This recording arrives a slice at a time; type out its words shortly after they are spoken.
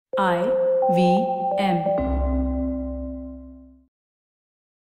IVM.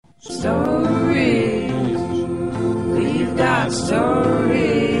 Stories, we've got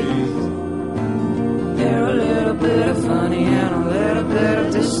stories. They're a little bit of funny and a little bit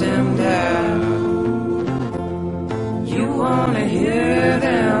of dissenter. You wanna hear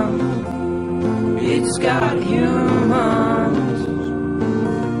them? It's got humans.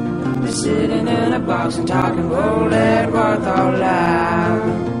 They're sitting in a box and talking bold at worth all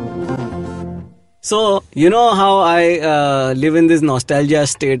life. So, you know how I live in this nostalgia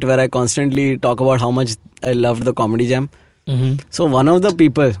state where I constantly talk about how much I loved the Comedy Jam. Mm-hmm. So, one of the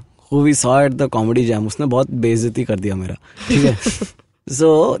people who we saw at the Comedy Jam, उसने बहुत बेइज्जती कर दिया मेरा. ठीक है?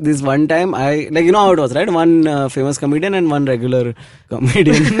 So, this one time you know how it was, right? One famous comedian and one regular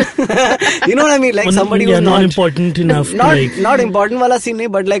comedian. You know what I mean? Like somebody who's not important enough. Not important wala scene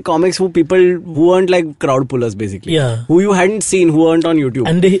nahi, but like comics who weren't like crowd pullers basically. Yeah. Who you hadn't seen, who weren't on YouTube.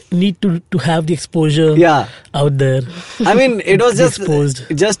 And they need to have the exposure out there. I mean, it was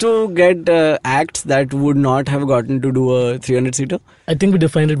just to get acts that would not have gotten to do a 300-seater. I think we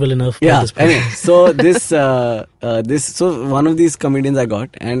defined it well enough. Yeah. Anyway, so so one of these comedians I got,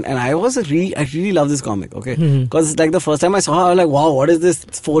 and I really love this comic, okay? Because like the first time I saw her, I was like, wow, what is this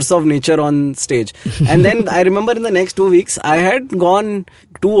force of nature on stage? And then I remember in the next 2 weeks, I had gone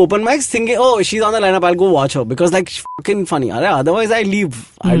to open mics thinking, oh, she's on the lineup, I'll go watch her. Because like, she's fucking funny. Otherwise, I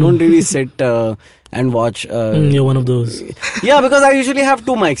leave. I don't really sit and watch. You're one of those. Yeah, because I usually have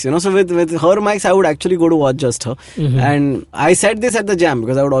 2 mics, you know. So with her mics, I would actually go to watch just her. And I said this at the jam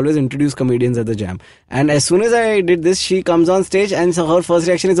because I would always introduce comedians at the jam. And as soon as I did this, she comes on stage and so her first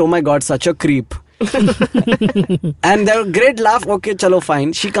reaction is, oh my God, such a creep. And there great laugh. Okay, chalo,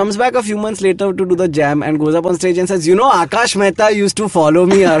 fine. She comes back a few months later to do the jam and goes up on stage and says, you know, Akash Mehta used to follow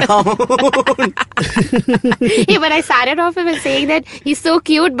me around. Yeah, but I started off by saying that he's so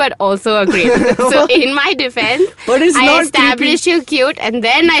cute but also a creep. So in my defense, but it's I established you're cute and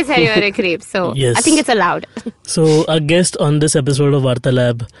then I said you're a creep. So yes. I think it's allowed. So our guest on this episode of Varta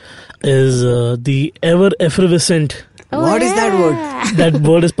Lab is the ever effervescent. What is that word? That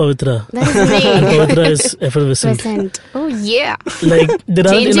word is Pavitra. That is me. Pavitra is effervescent. Oh yeah. Like there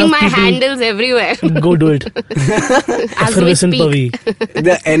are changing enough my people. handles everywhere. Go do it. Effervescent Pavi.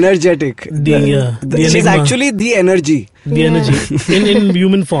 The energetic. She's actually the energy. The energy in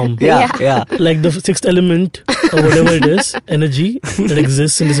human form. Yeah. Like the sixth element or whatever it is, energy that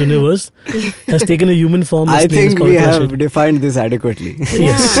exists in this universe has taken a human form. I think we have defined this adequately.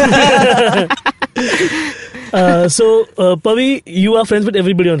 Yes. So, Pavi, you are friends with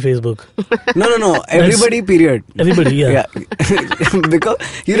everybody on Facebook. No. Everybody, period. Everybody, yeah. Because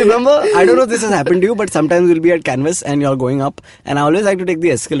you remember, I don't know if this has happened to you, but sometimes we'll be at Canvas and you're going up, and I always like to take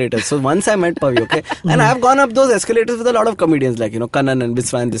the escalators. So once I met Pavi, okay, and I've gone up those escalators with a lot of comedians like, you know, Kannan and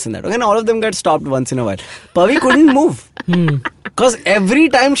Biswa and this and that. Okay, and all of them get stopped once in a while. Pavi couldn't move. Because every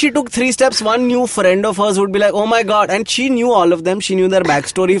time she took 3 steps, one new friend of hers would be like, oh my God. And she knew all of them. She knew their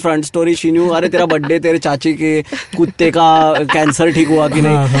backstory, front story. She knew, अरे तेरा birthday, तेरे चाची के कुत्ते का cancer ठीक हुआ कि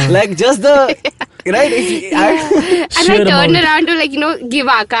नहीं. Like just the... Right? And I turned around to give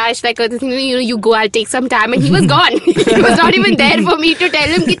Akash you go, I'll take some time, and he was gone. He was not even there for me to tell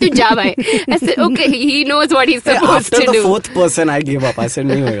him कि तू जा भाई. I said okay, he knows what he's supposed to do. After the 4th person I gave up. I said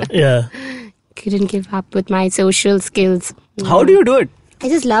नहीं होगा. Yeah. Couldn't give up with my social skills. How do you do it? I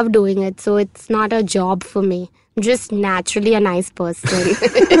just love doing it, so it's not a job for me. I'm just naturally a nice person.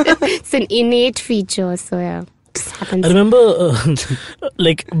 It's an innate feature, so yeah, it just happens. I remember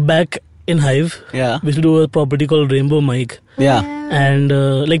like back in Hive, we used to do a property called Rainbow Mic. Yeah. And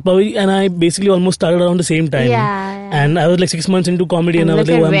like Pavi and I basically almost started around the same time. Yeah. And I was like 6 months into comedy, and I was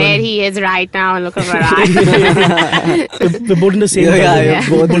look like, at where he is right now. Look at where I am. We're both in the same.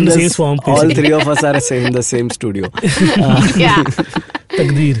 Both in the same swamp. All 3 of us are in the same studio. Yeah.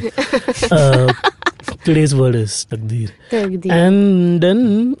 Takdeer. Today's word is Takdeer. And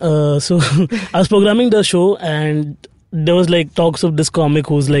then, so I was programming the show, and there was like talks of this comic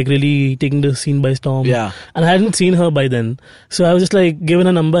who's like really taking the scene by storm. Yeah. And I hadn't seen her by then. So I was just like given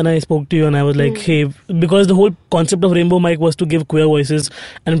a number, and I spoke to you, and I was like, hey, because the whole concept of Rainbow Mic was to give queer voices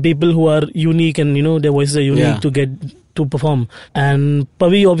and people who are unique and, you know, their voices are unique to get to perform. And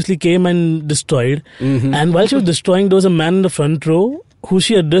Pavi obviously came and destroyed. And while she was destroying, there was a man in the front row who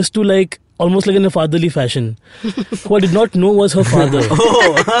she addressed to like almost like in a fatherly fashion, who I did not know was her father.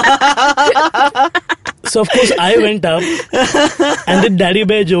 So of course I went up and did daddy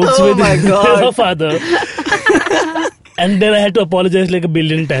bear jokes with her father. And then I had to apologize like a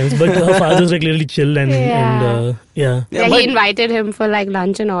billion times. But her father was like really chill and yeah. He invited him for like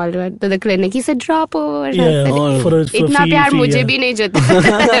lunch and all to the clinic. He said, drop over. Yeah, for a Itna fee, pyar free, mujhe yeah. bhi nahi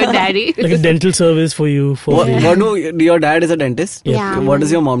jata, daddy. Like a dental service for you. For free. What do your dad is a dentist? Yeah. What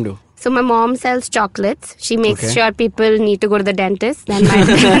does your mom do? So my mom sells chocolates. She makes Okay. sure people need to go to the dentist. Then my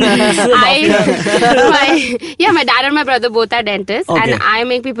dad and my brother both are dentists, Okay. and I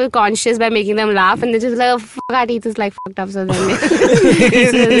make people conscious by making them laugh, and they're just like, oh, fuck, our teeth is like fucked up. So then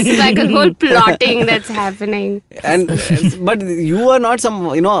so this is like a whole plotting that's happening. But you are not some,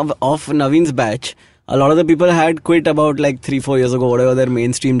 of Naveen's batch. A lot of the people had quit about like 3-4 years ago, whatever their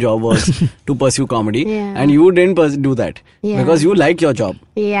mainstream job was, to pursue comedy. Yeah. And you didn't do that Yeah. because you like your job.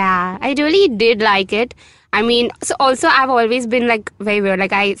 Yeah, I really did like it. I mean, so also I've always been like very weird.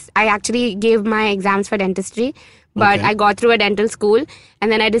 Like I actually gave my exams for dentistry, but Okay. I got through a dental school,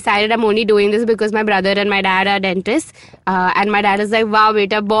 and then I decided I'm only doing this because my brother and my dad are dentists. And my dad is like, wow,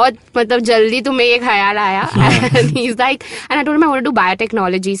 beta, बहुत मतलब जल्दी तुम्हें ये ख्याल आया. And he's like, and I told him I want to do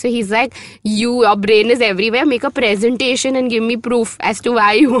biotechnology. So he's like, your brain is everywhere. Make a presentation and give me proof as to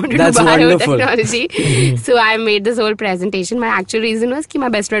why you want to That's do wonderful. biotechnology. So I made this whole presentation. My actual reason was कि my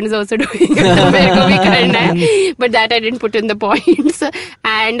best friend is also doing it. तो मेरे को भी करना है. But that I didn't put in the points.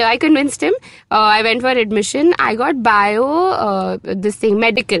 And I convinced him. I went for admission. I got bio, this thing,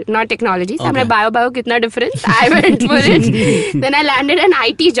 medical, not technology. So I'm Okay. like, bio, kitna difference? I went for it. Then I landed an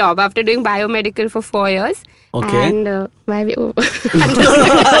IT job after doing biomedical for 4 years. Okay. And why we? The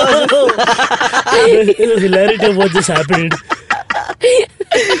hilarity of what just happened.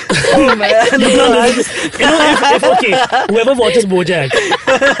 Oh man. Okay, whoever watches BoJack,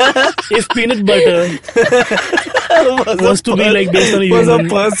 if peanut butter was to be like based on a was a human,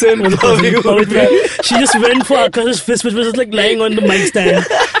 person. Pavitra, she just went for Akash's fist, which was just like lying on the mic stand,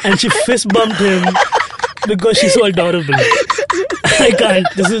 and she fist bumped him because she's so adorable. I can't.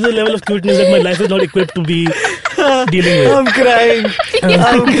 This is the level of cuteness that my life is not equipped to be dealing with. I'm crying.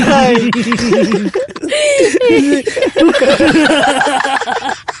 I'm crying.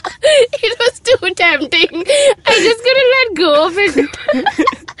 It was too tempting. I just couldn't let go of it.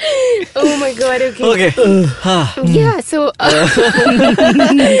 Oh my god, okay. Okay. Yeah, so I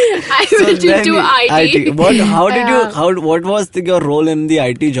went then into IT. What was your role in the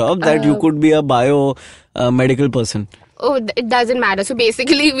IT job that you could be a medical person? Oh, it doesn't matter. So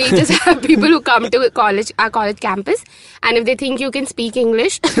basically, we just have people who come to our college campus, and if they think you can speak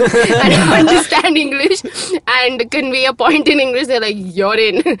English and understand English and convey a point in English, they're like, you're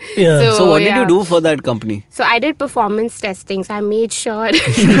in. Yeah. So what did you do for that company? So I did performance testing. So I made sure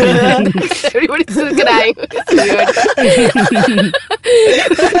everybody's still crying. It's weird.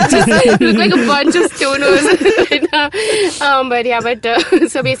 Just look like a bunch of stoners right now.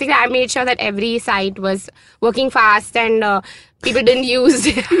 So basically, I made sure that every site was working fast and people didn't use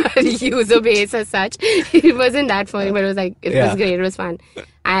user base as such. It wasn't that funny, but it was like it was great. It was fun,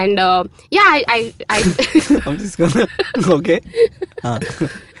 and I I'm just gonna. Okay.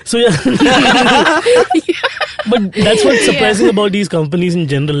 So yeah. But that's what's surprising about these companies in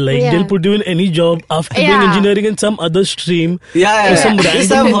general. Like they'll put you in any job after doing engineering in some other stream. Yeah. Some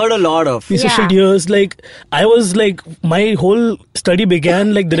This I've heard a lot of. piece of shit years. Like I was like, my whole study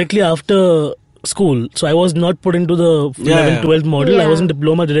began like directly after school. So I was not put into the 11th, 12th model. I was in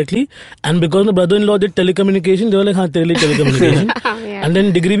diploma directly. And because my brother-in-law did telecommunication, they were like, हाँ तेरे लिए telecommunication. And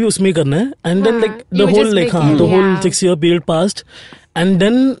then degree भी उसमें ही करना है. And then like the whole like the whole 6-year period passed. And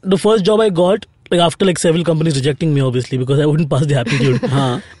then the first job I got, like after like several companies rejecting me obviously because I wouldn't pass the aptitude.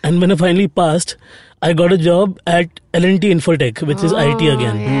 And when I finally passed, I got a job at L&T Infotech, which is IT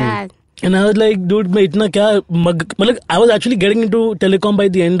again. Yeah. And I was like, dude, मैं इतना क्या मतलब I was actually getting into telecom by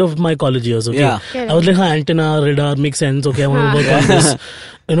the end of my college years. Okay, Yeah. I was like, antenna, radar makes sense. Okay, I want to work on this,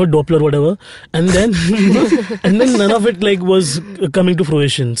 Doppler, whatever. And then none of it like was coming to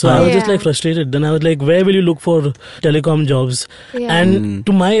fruition. So I was just like frustrated. Then I was like, where will you look for telecom jobs? And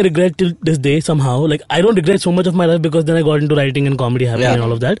to my regret till this day, somehow, like I don't regret so much of my life because then I got into writing and comedy happening and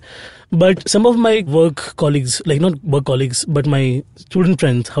all of that. But some of my work colleagues, like not work colleagues, but my student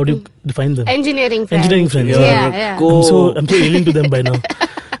friends, how do you define them? Engineering friends. Engineering friends. Yeah. I'm so alien to them by now.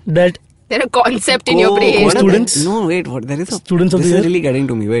 That They're a concept in your brain. students. No, wait. What? There is a Students of This the is year? really getting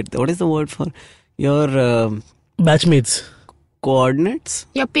to me. Wait. What is the word for your Batchmates. coordinates?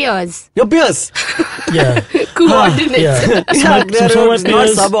 Your peers. Your peers. Yeah. Coordinates. Yeah. Yeah, they're some of my not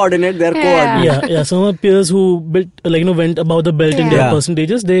peers- subordinate. They're coordinate. Yeah. Some of my peers who went above the belt in their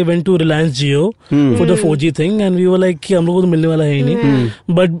percentages, they went to Reliance Jio for the 4G thing, and we were like, "कि हम लोगों को तो मिलने वाला है ही नहीं."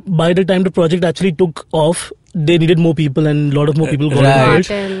 But by the time the project actually took off, they needed more people and a lot of more people got Right.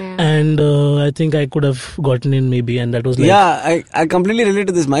 into it. And I think I could have gotten in maybe, and that was like... Yeah, I completely relate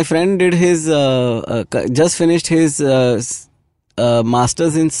to this. My friend did his, just finished his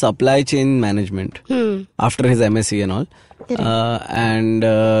master's in supply chain management after his MSc and all. And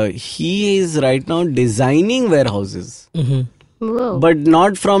he is right now designing warehouses. Whoa. But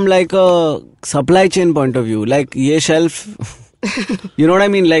not from like a supply chain point of view. Like, ye shelf, you know what I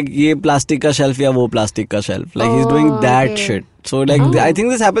mean? Like, ye plastic ka shelf ya wo plastic ka shelf. Like, he's doing that shit. So, like, I think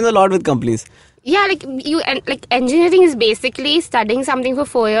this happens a lot with companies. Yeah, like like engineering is basically studying something for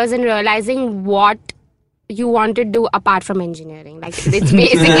 4 years and realizing what you want to do apart from engineering. Like, it's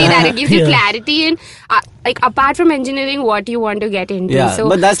basically that it gives you clarity in like apart from engineering what you want to get into. Yeah, So,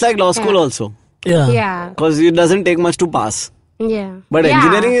 but that's like law school also. yeah. Because it doesn't take much to pass. Yeah. But Yeah.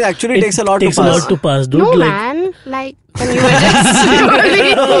 engineering is actually takes a lot takes to a pass. lot to pass, dude. No, like, man. Like, when you were just...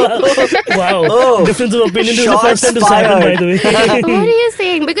 wow. Oh, Difference of opinion. This is the shots first time this happened, by the way. What are you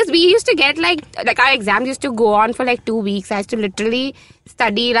saying? Because we used to get like our exams used to go on for like 2 weeks. I used to literally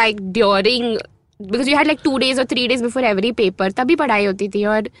study like during... Because we had like 2 days or 3 days before every paper. तभी पढ़ाई होती थी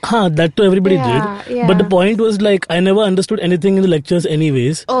और... That too everybody Yeah, did. yeah. But the point was like I never understood anything in the lectures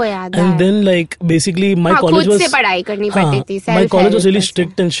anyways. Oh yeah, that. And then like basically my college खुद was... से पढ़ाई करनी पड़ती थी. my college was really self-help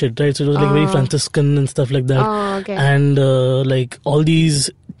strict and shit, right? So it was like very Franciscan and stuff like that. Oh, okay. And like all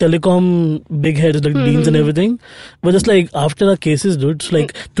these telecom big heads like deans and everything were just like after our cases, dude. So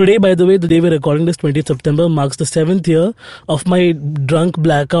like today, by the way, the day we're recording this, 20th September, marks the 7th year of my drunk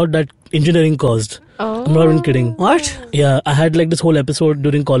blackout that engineering caused. I'm not even kidding. What? Yeah, I had like this whole episode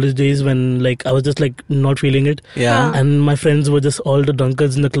during college days when like I was just like not feeling it. Yeah. And my friends were just all the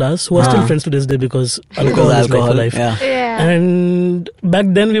drunkards in the class who are still friends to this day because alcohol is life for life. Yeah. Yeah. And back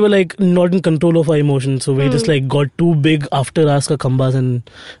then we were like not in control of our emotions, so we just like got too big after us ka kambas and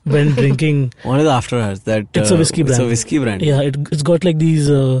went drinking. What is after us? That It's a whiskey brand. It's a whiskey brand. Yeah, it's got like these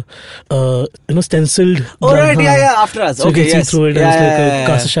stenciled. Oh right, yeah, after us. So Okay, you can yes. see through it and it's like a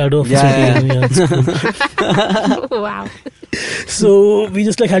cast a shadow of something. Yeah, it's cool. Wow. So we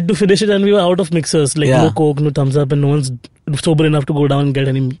just like had to finish it and we were out of mixers, like no Coke, no Thumbs Up, and no one's sober enough to go down and get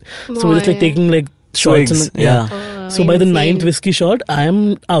any. So we're just like taking like shots. Swigs, And, so by the 9th whiskey shot, I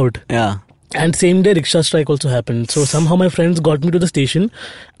am out. Yeah. And same day rickshaw strike also happened. So somehow my friends got me to the station.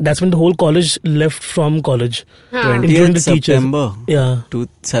 That's when the whole college left from college. 20th September. Yeah.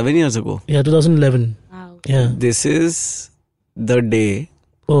 7 years ago. Yeah, 2011. Wow. Yeah. This is the day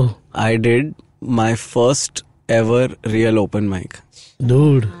Oh, I did my first ever real open mic.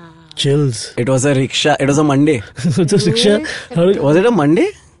 dude. Chills. It was a rickshaw. It was a Monday. So it's a rickshaw. Was it a Monday?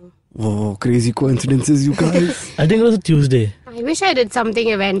 Oh, crazy coincidences, you guys. I think it was a Tuesday. I wish I did something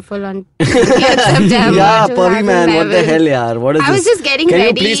eventful on 20th September. Yeah, Pavi man, what the hell, yaar? What is I was this? just getting Can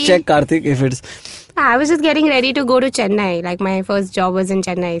ready. you please check, Karthik, if it's... I was just getting ready to go to Chennai. Like my first job was in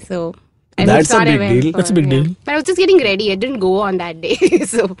Chennai, so... and That's it's not a big deal. eventful, That's a big deal. But I was just getting ready. I didn't go on that day.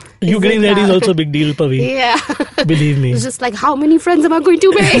 So You it's getting like, ready is also a big deal, Pavi. Yeah. Believe me. It's just like, how many friends am I going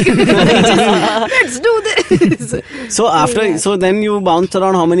to make? Let's do this. So after, so then you bounced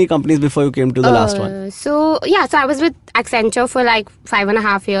around how many companies before you came to the last one? So I was with Accenture for like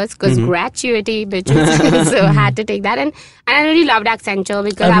 5.5 years because gratuity, bitches. So I had to take that, and I really loved Accenture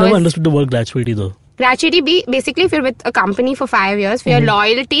because I've I never was understood the word gratuity though. gratuity. Basically, if you're with a company for 5 years, for your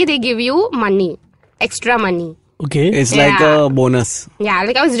loyalty, they give you money, extra money. Okay. It's like a bonus. Yeah,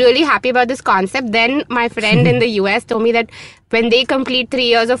 like I was really happy about this concept. Then my friend in the US told me that when they complete 3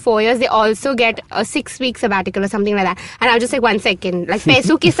 years or 4 years, they also get a 6-week sabbatical or something like that. And I was just like, 1 second, like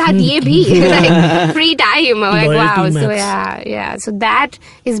पैसों के साथ ये भी, like free time. I'm like, wow. Loyalty So max. yeah. So that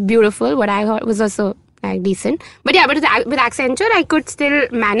is beautiful. What I heard was also like decent. But yeah, but with Accenture, I could still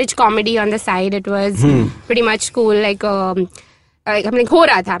manage comedy on the side. It was pretty much cool. Like I'm like, हो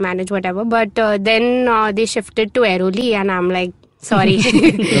रहा था manage whatever. But then they shifted to Airoli, and I'm like, sorry.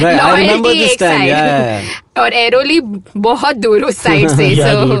 Right, I remember this एक time. side. Yeah. और Airoli बहुत दूर उस side से.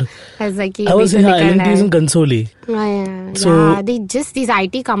 Yeah, So dude. I was like, I was in L&T in Consoli. So- these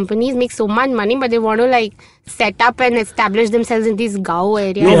IT companies make so much money, but they want to like set up and establish themselves in these Gao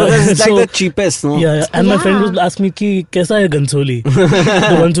areas. No, Yeah. because it's like So- the cheapest, no? Yeah. And my friend was asking me कि कैसा है Gansoli?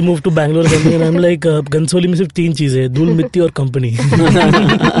 The ones who moved to Bangalore or something, and I'm like, Gansoli में सिर्फ 3 चीजें हैं, धूल मिट्टी और company.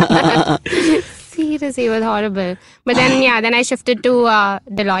 Seriously, it was horrible. But then I shifted to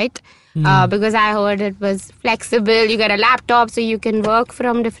Deloitte because I heard it was flexible. You get a laptop, so you can work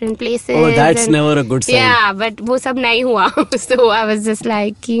from different places. Oh, that's never a good sign. Yeah, but वो सब नहीं हुआ. So I was just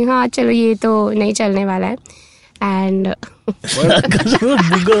like, कि हाँ चलो ये तो नहीं चलने वाला है. And Akash has a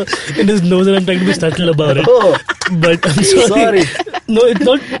booger in his nose and I'm trying to be subtle about it. Oh, But I'm sorry. No, it's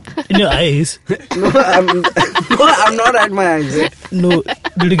not in your eyes. no, I'm not at my eyes. No,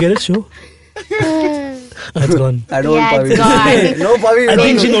 did you get it? Show. It's gone. I don't Yeah, want it's Pavi. gone. No, Pavi. I no,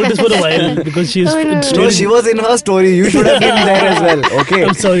 think no. she noticed for a while because she's. Oh, no. No, she was in her story. You should have been there as well. Okay.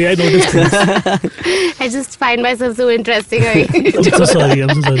 I'm sorry, I noticed things. I just find myself so interesting. I'm so sorry. No,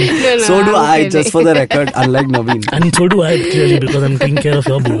 So do I'm I, kidding. just for the record, unlike Naveen. And so do I, clearly, because I'm taking care of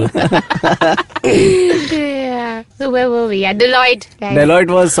your booger. Yeah. So where were we? At Deloitte. Guys.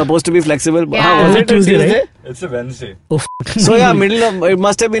 Deloitte was supposed to be flexible. Yeah. Was Was it it Tuesday, right? It's a Wednesday. Oh, So yeah, middle of it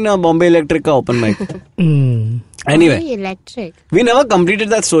must have been a Bombay Electric ka open mic. Anyway, Oh, electric. we never completed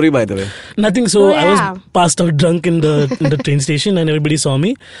that story, by the way. Nothing. So Oh, I yeah. was passed out drunk in the train station, and everybody saw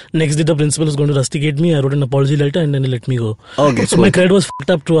me. Next day, the principal was going to rusticate me. I wrote an apology letter, and then he let me go. Okay, So my credit was fucked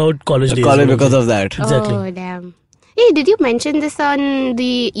up throughout college days. college because of that. Exactly. Oh, damn. Hey, did you mention this on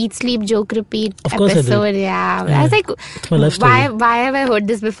the Eat, Sleep, Joke, Repeat Of course I did. episode? Yeah. I Yeah. was like, It's my life story. why have I heard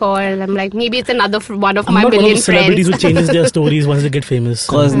this before? And I'm like, maybe it's another one of I'm my not one of million those celebrities friends. who changes their stories once they get famous.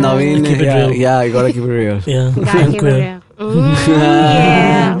 Because Naveen, Keep it yeah, real. yeah, you gotta keep it real. Yeah, Gotta I'm keep it queer. real.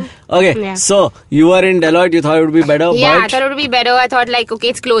 Yeah. Okay, Yeah. so you were in Deloitte, you thought it would be better, Yeah, I but thought it would be better. I thought like, okay,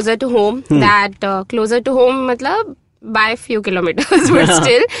 it's closer to home. That closer to home, matlab by a few kilometers, but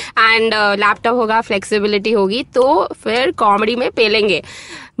still. And laptop hoga, flexibility hogi, तो फिर comedy में पेलेंगे.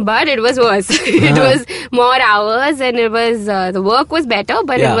 But it was worse. It was more hours, and it was the work was better,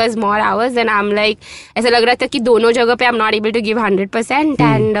 but Yeah. it was more hours. And I'm like, ऐसा लग रहा था कि दोनों जगह पे I'm not able to give 100%,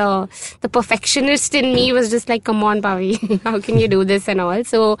 and the perfectionist in me was just like, come on, Pavi, how can you do this and all?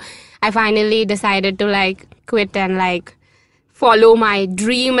 So I finally decided to like quit and like follow my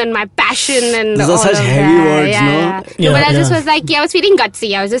dream and my passion and Those all are such of heavy that. words, yeah, no? Yeah. Yeah, But I just yeah. was like, I was feeling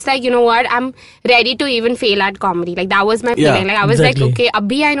gutsy. I was just like, you know what? I'm ready to even fail at comedy. Like that was my Yeah, feeling. Like I was exactly. like, okay,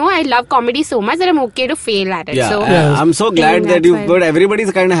 abhi I know I love comedy so much that I'm okay to fail at it. yeah, So I'm so glad that that's you, why- but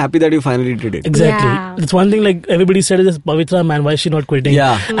everybody's kind of happy that you finally did it. Exactly. Yeah. It's one thing like everybody said is Pavitra, man, why is she not quitting?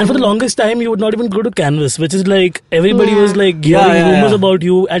 Yeah. And for the longest time, you would not even go to Canvas, which is like everybody was like Yeah, hearing yeah, rumors yeah. about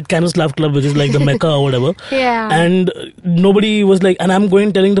you at Canvas Laugh Club, which is like the Mecca or whatever. Yeah. And nobody was like, and I'm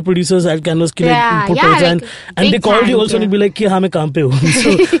going telling the producers at Canvas, ki, like, Yeah, put yeah, Pavitra, like, and they big called you thank also and you. you'd be like, ki, haan, main kaam pe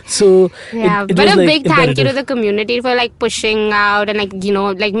hu. So yeah, it but was a like big thank you to imperative. the community for like pushing out and like, you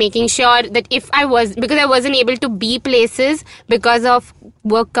know, like making sure that if I was, because I wasn't able to be places because of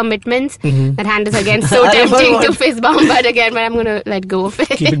work commitments, that hand is again so I tempting want- to fist bump, but again, but I'm gonna let go of it.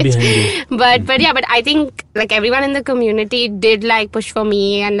 Keep it behind you. But yeah, but I think like everyone in the community did like push for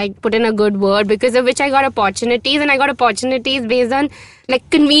me and like put in a good word, because of which I got opportunities, and I got opportunities based on like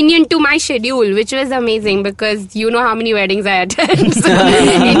convenient to my schedule, which was amazing because you know how many weddings I attend. So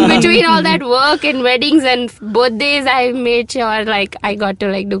in between all that work and weddings and birthdays, I made sure like I got to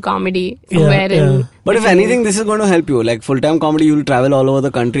like do comedy somewhere yeah. in. But if anything, this is going to help you. Like full-time comedy, you'll travel all over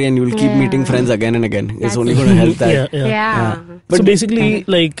the country and you'll keep meeting friends again and again. It's That's only going to help that. Yeah. Yeah. So basically,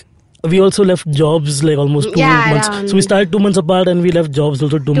 like, we also left jobs like almost 2 Yeah, months. around- So we started 2 months apart and we left jobs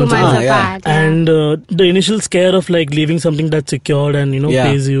also 2 2 months months apart. yeah. apart. Yeah. And the initial scare of like leaving something that's secured and Yeah.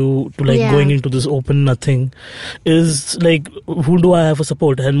 pays you to like Yeah. going into this open nothing is like, who do I have for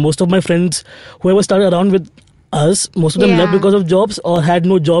support? And most of my friends, whoever started around with us, most of them Yeah. left because of jobs or had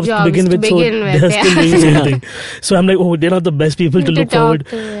no jobs to Jobs begin to with, so begin with, they're still yeah. doing something. So I'm like, oh, they're not the best people to To look talk forward.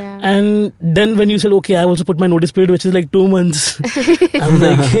 to, yeah. And then when you said, okay, I also put my notice period, which is like 2 months. I'm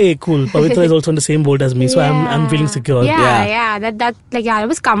like, hey, cool. Pavitra is also on the same boat as me, so I'm feeling secure. Yeah. Yeah. That like it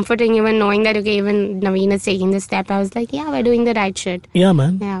was comforting even knowing that okay, even Naveen is taking this step. I was like, yeah, we're doing the right shit. Yeah,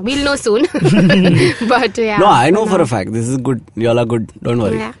 man. Yeah, we'll know soon. But yeah. No, I know for a fact. This is good. Y'all are good. Don't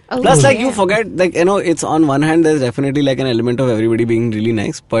worry. Yeah. Oh, Plus, like, yeah. you forget, like, you know, it's on one hand, there's definitely like an element of everybody being really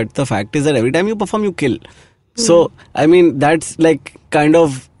nice. But the fact is that every time you perform, you kill. So, I mean, that's like kind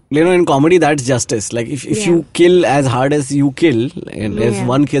of, you know, in comedy, that's justice. Like, if Yeah. you kill as hard as you kill, and if Yeah.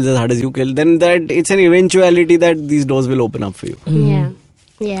 one kills as hard as you kill, then that it's an eventuality that these doors will open up for you. Yeah.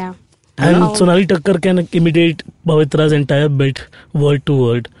 Yeah. And Oh. Sonali Thakkar can imitate Pavitra's entire bit word to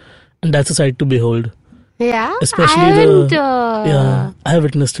word. And that's a sight to behold. Yeah. Especially I haven't, yeah, I have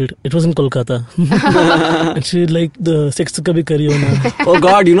witnessed it. It was in Kolkata. And she like the sex to kabhi kari ho na. Oh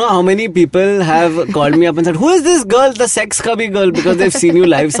God, you know how many people have called me up and said, who is this girl, the sex kabhi girl? Because they've seen you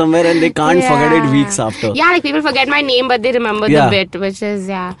live somewhere and they can't forget it weeks after. Yeah, like people forget my name, but they remember Yeah. the bit, which is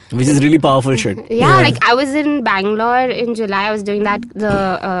Which is really powerful shit. Yeah, like I was in Bangalore in July. I was doing that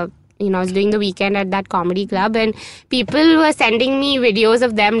I was doing the weekend at that comedy club, and people were sending me videos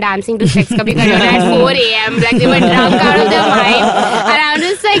of them dancing to Sex Kabhi Kari Ho Na at 4 a.m. Like they were drunk out of their mind, and I was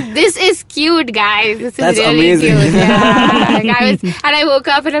just like, this is cute, guys. This is That's really amazing. cute. Yeah. And I woke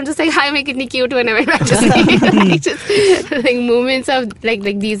up and I'm just like, hi, make it cute when I went back to sleep. Like, just like moments of like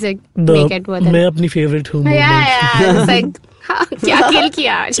these like make it worth it. मैं अपनी favorite हूँ. Yeah. It's like, क्या kill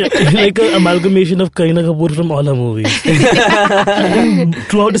किया आज? Like an amalgamation of Kareena Kapoor from all her movies.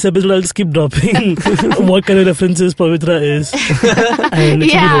 Throughout this episode, I'll just keep dropping what kind of references Pavitra is. And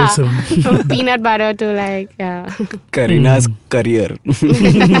it should be wholesome. From peanut butter to like, yeah. Kareena's career.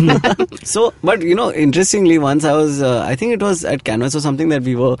 So, but you know, interestingly, once I was, I think it was at Canvas or something that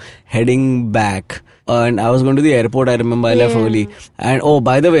we were heading back. And I was going to the airport. I remember I left early. And oh,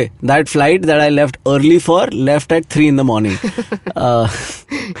 by the way, that flight that I left early for left at 3 in the morning.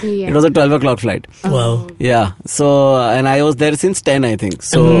 It was a 12 o'clock flight. Wow. Yeah. So, and I was there since 10, I think.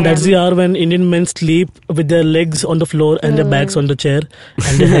 So And that's the hour when Indian men sleep with their legs on the floor and their backs on the chair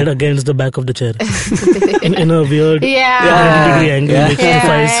and their head against the back of the chair. in a weird 90-degree angle, which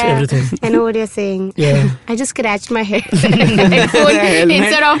defies everything. I know what you're saying. Yeah. I just scratched my head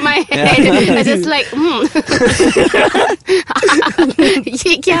instead of my head. I just like,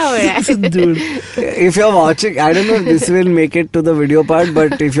 ये क्या हो रहा है? Dude. if you're watching, I don't know if this will make it to the video part,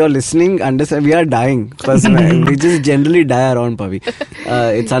 but if you're listening, understand we are dying. Because we just generally die around Pavi.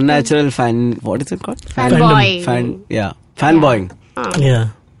 It's unnatural fan. What is it called? Fanboy. Fanboying. Yeah.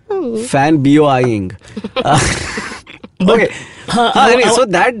 Fan BOIing. Okay. Anyway, so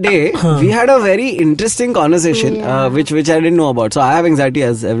that day we had a very interesting conversation, which I didn't know about. So I have anxiety,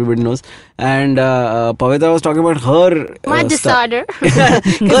 as everybody knows, and Pavitra was talking about her My disorder.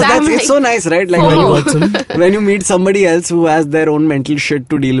 It's so nice, right? Like when you meet somebody else who has their own mental shit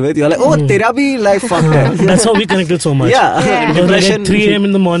to deal with, you're like, oh, tera bhi life fucked hai. That's how we connected so much. Yeah. Because like at 3 a.m.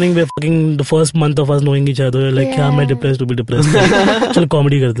 in the morning, we're fucking the first month of us knowing each other. We're like, yeah, I'm depressed to be depressed. Chalo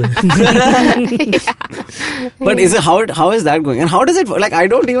comedy karte hain. But is it how is that going? And how does it work? Like, I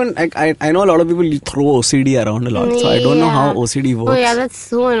don't even, like, I know a lot of people throw OCD around a lot. So I don't know how OCD works. Oh yeah, that's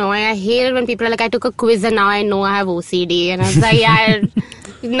so annoying. I hate it when people are like, I took a quiz and now I know I have OCD. And I was like, yeah,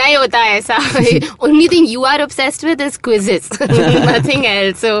 nahi hota aisa. Only thing you are obsessed with is quizzes. Nothing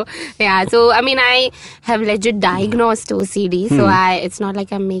else. So yeah, so I mean, I have legit diagnosed OCD. So it's not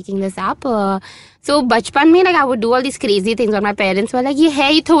like I'm making this up. So bachpan mein, like, I would do all these crazy things when my parents were like, ye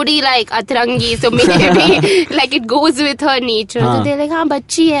hai hi thodi like atrangi, so maybe like it goes with her nature. So they're like, haan,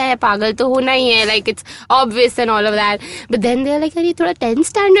 bachchi hai, pagal to hona hi hai, like it's obvious and all of that. But then they're like, अरे थोड़ा 10th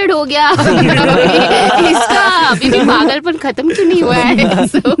standard हो गया, इसका अभी भी पागलपन खत्म क्यों नहीं हुआ है?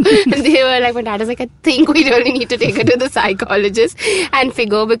 So they were like, my dad was like, I think we really need to take her to the psychologist and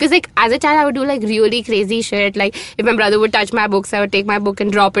figure, because like as a child I would do like really crazy shit. Like if my brother would touch my books, I would take my book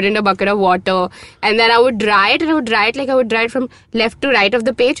and drop it in a bucket of water. And then I would dry it, and I would dry it from left to right of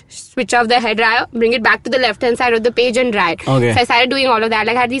the page, switch off the head dryer, bring it back to the left hand side of the page and dry it. Okay. So I started doing all of that.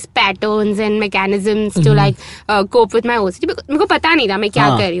 Like I had these patterns and mechanisms to like cope with my OCD. Because मेरे को पता नहीं था मैं क्या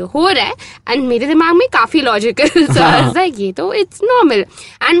कर रही हूँ, हो रहा है, and मेरे दिमाग में काफी logical. So I was like, ये तो it's normal.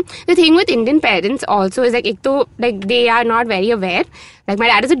 And the thing with Indian parents also is like, एक तो like they are not very aware. Like my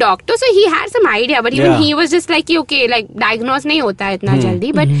dad is a doctor, so he had some idea, but even he was just like, okay, like diagnose नहीं होता है इतना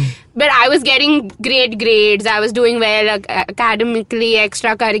जल्दी. But I was getting great grades, I was doing well academically,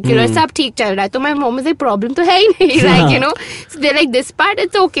 extracurricular, सब ठीक चल रहा है. तो my mom is like, problem तो है ही नहीं, like, you know. So they're like, this part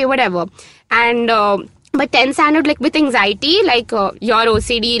it's okay, whatever. And but 10th standard, like with anxiety, like your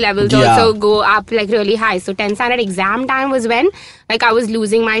OCD levels also go up like really high. So 10th standard exam time was when like I was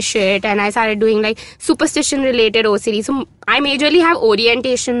losing my shit and I started doing like superstition related OCD. So I majorly have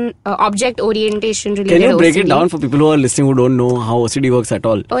orientation, object orientation related OCD. Can you break it down for people who are listening who don't know how OCD works at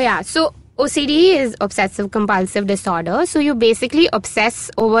all? Oh yeah, so OCD is obsessive compulsive disorder. So you basically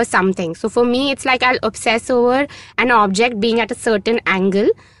obsess over something. So for me, it's like I'll obsess over an object being at a certain angle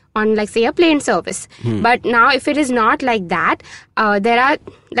on like say a plane surface. But now if it is not like that, there are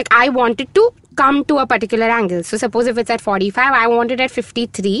like I want it to come to a particular angle. So suppose if it's at 45, I want it at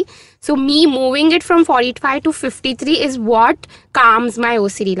 53. So me moving it from 45 to 53 is what calms my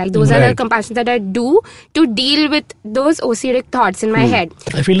OCD. Like those are the compulsions that I do to deal with those OCD thoughts in my head.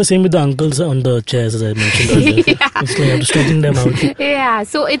 I feel the same with the uncles on the chairs as I mentioned earlier. It's like I have to straighten them out. Yeah,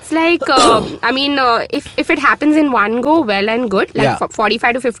 so it's like, I mean, if it happens in one go, well and good. Like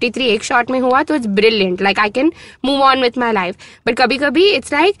 45 to 53, एक shot में हुआ, तो it's brilliant. Like I can move on with my life. But कभी-कभी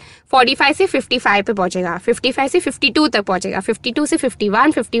it's like 45 से 55 पे पहुंचेगा, 55 से 52 तक पहुंचेगा, 52 से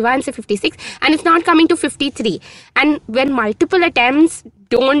 51, 51 से 56, and it's not coming to 53. And when multiple attempts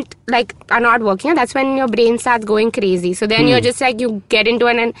are not working, that's when your brain starts going crazy. So then you're just like, you get into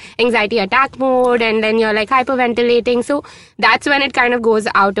an anxiety attack mode, and then you're like hyperventilating. So that's when it kind of goes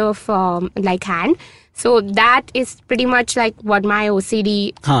out of like hand. So that is pretty much like what my OCD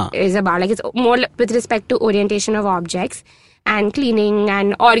is about. Like it's more with respect to orientation of objects and cleaning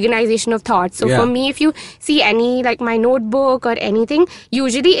and organization of thoughts. So for me, if you see any like my notebook or anything,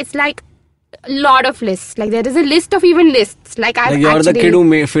 usually it's like a lot of lists. Like there is a list of even lists. Like you're the kid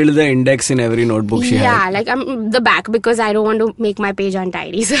who filled the index in every notebook she had. Yeah, like I'm the back because I don't want to make my page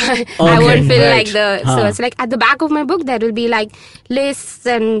untidy. So I won't fill like the... So it's like at the back of my book, there will be like lists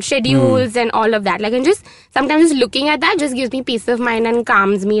and schedules and all of that. Like and just sometimes just looking at that just gives me peace of mind and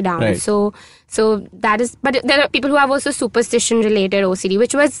calms me down. Right. So that is, but there are people who have also superstition related OCD,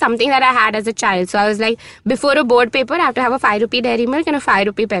 which was something that I had as a child. So I was like, before a board paper, I have to have a 5 rupee dairy milk and a 5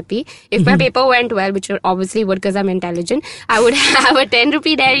 rupee peppy. If my paper went well, which obviously would because I'm intelligent, I would have a 10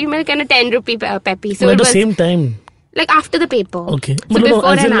 rupee dairy milk and a 10 rupee peppy. So at the same time? Like after the paper. Okay. So before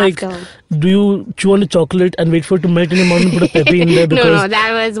and like, after. Do you chew on a chocolate and wait for it to melt in your mouth and put a peppy in there? No,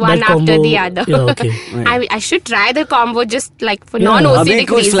 that was one after the other. Yeah, okay. Right. I should try the combo just like for non-OCD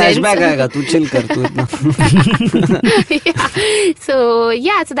reasons. Flashback aayega, tu chill kar, So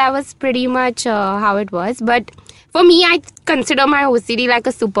that was pretty much how it was. But for me, I consider my OCD like a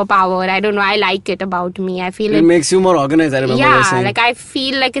superpower. I don't know. I like it about me. I feel it makes you more organized. I remember you saying. Like I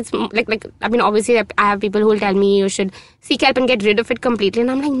feel like it's like I mean, obviously I have people who will tell me you should seek help and get rid of it completely,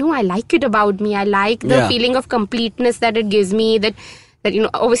 and I'm like, no, I like it about me. I like the feeling of completeness that it gives me. That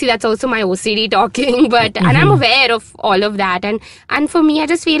obviously that's also my OCD talking, but and I'm aware of all of that, and for me, I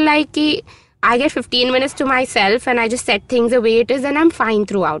just feel like I get 15 minutes to myself and I just set things the way it is and I'm fine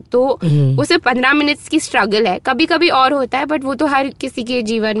throughout. तो वो सिर्फ 15 minutes की struggle है. कभी कभी और होता है, but वो तो हर किसी के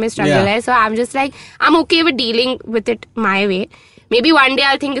जीवन में struggle है. So I'm just like, I'm okay with dealing with it my way. Maybe one day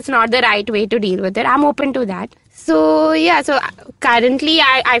I'll think it's not the right way to deal with it. I'm open to that. So currently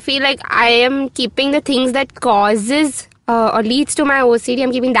I feel like I am keeping the things that causes or leads to my OCD,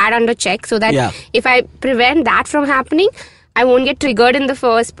 I'm keeping that under check so that if I prevent that from happening, I won't get triggered in the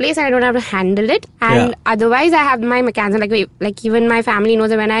first place and I don't have to handle it. And otherwise, I have my mechanism. Like even my family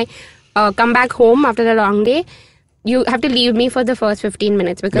knows that when I come back home after a long day, you have to leave me for the first 15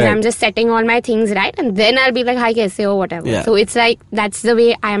 minutes because I'm just setting all my things right. And then I'll be like, hi, kaise ho, whatever. Yeah. So it's like, that's the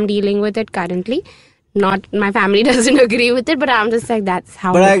way I am dealing with it currently. Not my family doesn't agree with it, but I'm just like, that's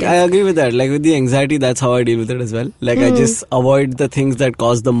how I agree with that. Like with the anxiety, that's how I deal with it as well. Like I just avoid the things that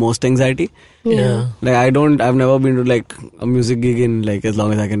cause the most anxiety. Yeah. Like I've never been to like a music gig in like as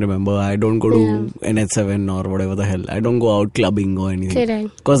long as I can remember. I don't go to NH7 or whatever the hell. I don't go out clubbing or anything.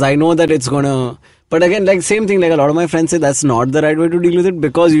 Because I know that it's gonna... But again, like same thing, like a lot of my friends say that's not the right way to deal with it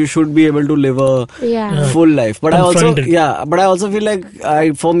because you should be able to live a full life. But I also feel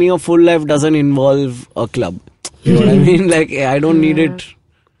like for me a full life doesn't involve a club. You know what I mean? Like I don't need it.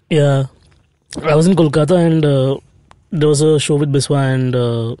 Yeah. I was in Kolkata and there was a show with Biswa and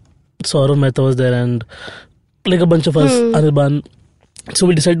Saurav Mehta was there and like a bunch of us, Anirban. So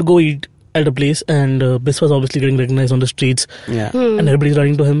we decided to go eat at a place and Biswa was obviously getting recognized on the streets and everybody's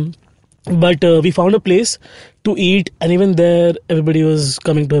running to him. But we found a place to eat and even there everybody was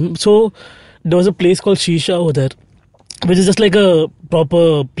coming to him. So there was a place called Shisha over there, which is just like a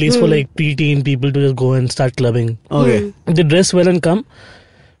proper place for like preteen people to just go and start clubbing. Okay. They dress well and come,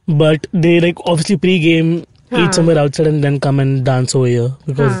 but they like obviously pre-game, eat somewhere outside and then come and dance over here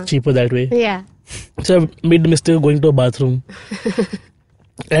because it's cheaper that way. Yeah. So I made the mistake of going to a bathroom.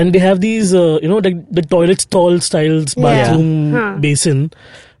 And they have these, like the toilet stall styles bathroom basin,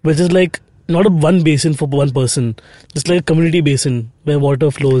 which is like not a one basin for one person. It's like a community basin where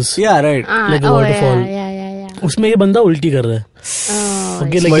water flows. Yeah, right. Like a waterfall. Yeah. उसमें ये बंदा उल्टी कर रहा है.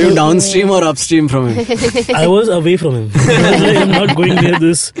 Okay, like were you downstream or upstream from him? I was away from him. I was like, I'm not going near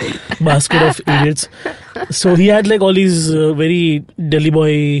this basket of idiots. So he had like all these very Delhi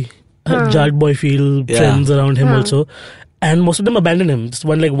boy, Jat boy feel friends around him also. And most of them abandoned him. Just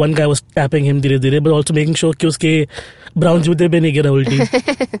one guy was tapping him धीरे-धीरे, but also making sure कि उसके brown जूते पे नहीं गिरा उल्टी.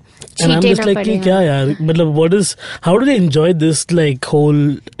 And I'm just like, कि क्या यार? मतलब how do they enjoy this like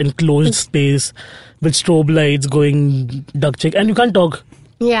whole enclosed space with strobe lights going duck check and you can't talk.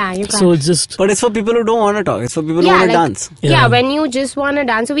 Yeah, you can't. So it's just... But it's for people who don't want to talk. It's for people who want to dance. Yeah, when you just want to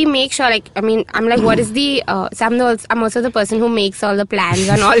dance. So we make sure, like, I mean, I'm like, what is the... so I'm also the person who makes all the plans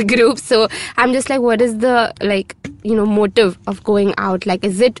on all groups. So I'm just like, what is the, like, motive of going out? Like,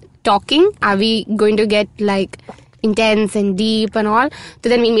 is it talking? Are we going to get, like... intense and deep and all. So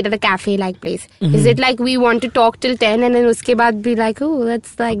then we meet at a cafe-like place. Is it like we want to talk till 10 and then uske baad be like, oh,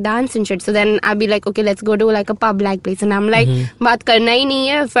 let's like dance and shit. So then I'll be like, okay, let's go to like a pub-like place. And I'm like, baat karna hi nahi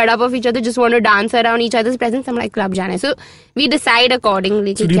hai, fed up of each other, just want to dance around each other's presence. I'm like, club jana hai. So we decide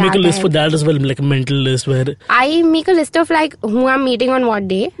accordingly. So do you make a list for that as well, like a mental list where... I make a list of like who I'm meeting on what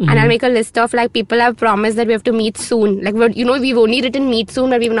day, and I'll make a list of like people I've promised that we have to meet soon. Like, we've only written meet soon,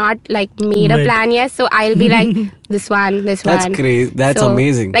 but we've not like made a plan yet. So I'll be like, this one. That's crazy. That's so,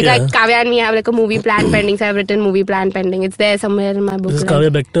 amazing. Like Kavya and me have like a movie plan pending. So I've written movie plan pending. It's there somewhere in my book. This is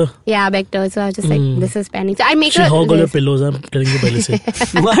Kavya Bector? Yeah, Bector. So I was just like, this is pending. So I make she a hog all your list. pillows, I'm telling you by listening.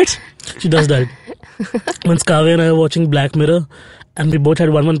 What? She does that. Once Kavya and I were watching Black Mirror, and we both had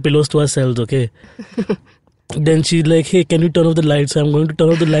one pillows to ourselves, okay? Then she's like, hey, can you turn off the light? So I'm going to turn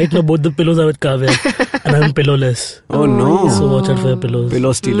off the light. Now both the pillows are with Kavya. And I'm pillowless. Oh no. So watch out for your pillows.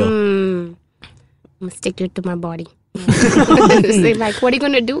 Pillow stealer. I'm gonna stick it to my body. Say like, what are you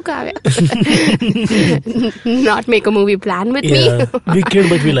gonna do, Kavya? Not make a movie plan with me? We kid,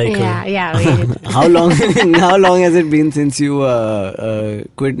 but we like her. Yeah. How long has it been since you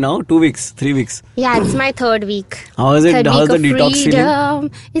quit now? 2 weeks? 3 weeks? Yeah, it's my third week. How is it? Third How's week the of detox feeling?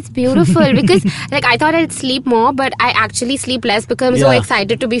 freedom. It's beautiful because like I thought I'd sleep more, but I actually sleep less because I'm so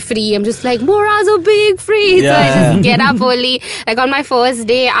excited to be free. I'm just like, more hours of being free. So I just get up early. Like on my first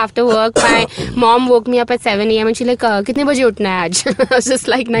day after work, my mom woke me up at 7 a.m. and she's like, कितने बजे उठना है आज? I was just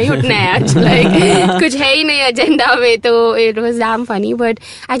like, नहीं उठना है आज. Like कुछ है ही नहीं agenda में. तो it was damn funny, but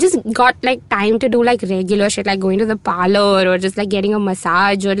I just got like time to do like regular shit, like going to the parlor or just like getting a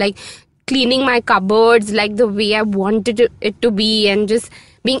massage or like cleaning my cupboards like the way I wanted it to be, and just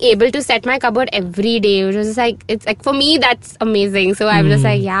being able to set my cupboard every day, which was like, it's like for me that's amazing. So I'm just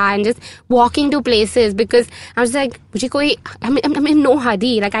like, and just walking to places, because I was like, I'm in no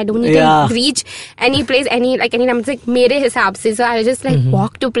hurry, like I don't need to reach any place anytime. It's like mere hisab se. So I just like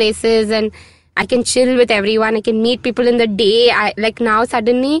walk to places and I can chill with everyone. I can meet people in the day. I like now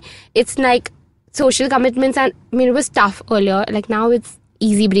suddenly it's like social commitments, and I mean it was tough earlier. Like now it's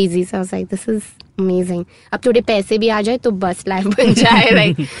easy breezy. So I was like, this is amazing. अब थोड़े पैसे भी आ जाए तो बस life बन जाए.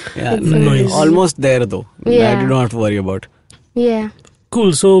 Like nice. Almost there though. Yeah. That you don't have to worry about. Yeah.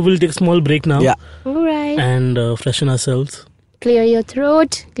 Cool. So we'll take a small break now. Yeah. All right. And freshen ourselves. Clear your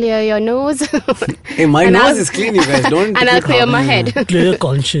throat, clear your nose. Hey, my nose is clean, you guys. Don't. And I'll clear my head. Clear your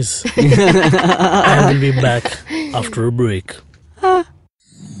conscience. And we'll be back after a break.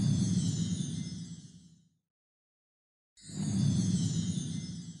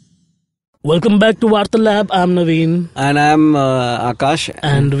 Welcome back to Varta Lab. I'm Naveen. And I'm Akash.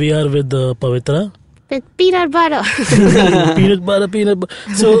 And we are with Pavitra. With peanut butter. Peanut butter.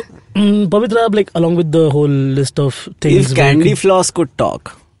 So, Pavitra, like, along with the whole list of things. If candy floss could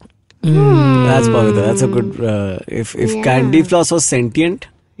talk. That's Pavitra. That's a good... if candy floss was sentient,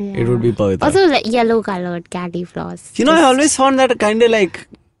 it would be Pavitra. Also, like, yellow colored candy floss. You know, I always found that kind of like...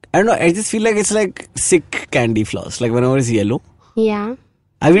 I don't know, I just feel like it's like sick candy floss. Like whenever it's yellow. Yeah.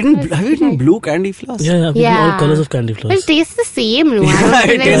 Have you eaten blue candy floss? Yeah, I've eaten all colors of candy floss. But it tastes the same, no?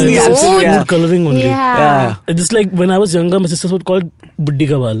 It tastes the absolute, More coloring only. Yeah. It's just like when I was younger, my sisters would call it Buddi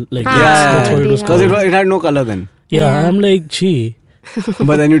Ka Bal. Like, that's what it was because called. it had no color then. Yeah, I'm like, gee.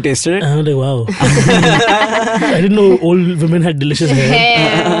 But then you tasted it? I'm like, wow. I didn't know old women had delicious hair.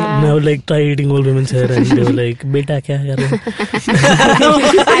 And I would like try eating old women's hair, and they were like, beta kya kar rahe ho?"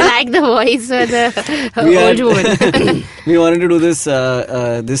 I like the voice for the old woman. We wanted to do this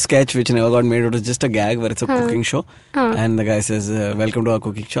this sketch which never got made. It was just a gag where it's a cooking show. And the guy says, welcome to our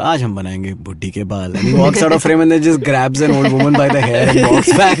cooking show. Aaj hum banayenge buddi ke baal. And he walks out of frame and then just grabs an old woman by the hair and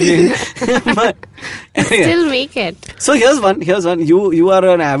walks back in. But, anyway. Still make it. So here's one. You are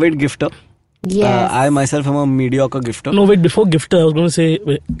an avid gifter. Yes. I myself am a mediocre gifter. No, wait, before gifter, I was going to say,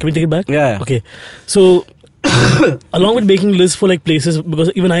 wait, can we take it back? Yeah. Okay. So, along with making lists for like places, because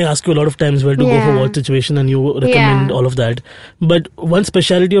even I ask you a lot of times where to go for what situation, and you recommend all of that. But one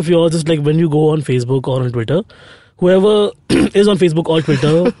speciality of yours is like when you go on Facebook or on Twitter, whoever is on Facebook or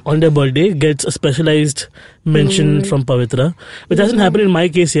Twitter on their birthday gets a specialized mention from Pavitra, which hasn't happened in my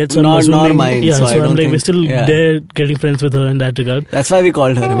case yet. So Nor mine. Yeah, so I'm like, we're still there getting friends with her in that regard. That's why we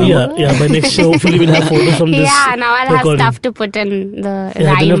called her. Remember? Yeah. By next show, hopefully we'll have photos from this. Yeah, now I'll recording. have stuff to put in the Yeah,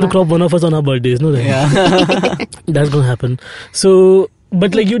 rhyme. then you have to crop one of us on our birthdays, no? Then? Yeah. That's gonna happen. So,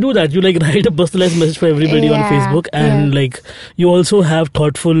 but like you do that, you like write a personalized message for everybody on Facebook, and like you also have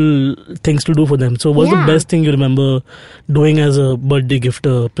thoughtful things to do for them. So what's the best thing you remember doing as a birthday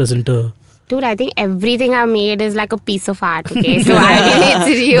gifter, presenter? dude, I think everything I made is like a piece of art. Okay, so I mean, it's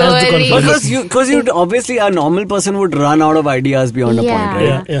really because you obviously a normal person would run out of ideas beyond a point,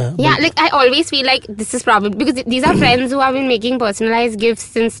 right? Yeah. Like I always feel like this is probably because these are friends who have been making personalized gifts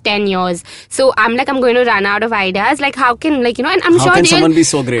since 10 years. So I'm going to run out of ideas. Like how can and I'm how sure can someone be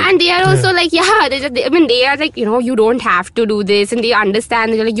so great? And they are also like, they are like, you don't have to do this, and they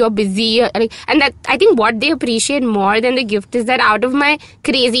understand. They're like, you're busy, and that I think what they appreciate more than the gift is that out of my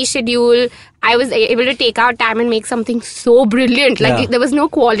crazy schedule, I was able to take out time and make something so brilliant. Like there was no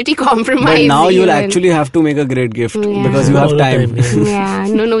quality compromise. But now you'll actually have to make a great gift because you have time.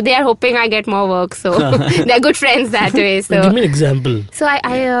 No, they are hoping I get more work, so they're good friends that way. So give me an example. So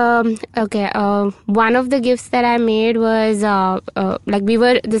one of the gifts that I made was we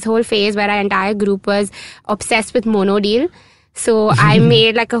were this whole phase where our entire group was obsessed with monodeal. So I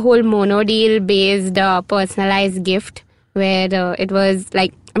made like a whole monodeal based personalized gift where it was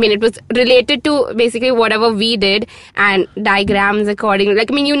like, it was related to basically whatever we did and diagrams accordingly.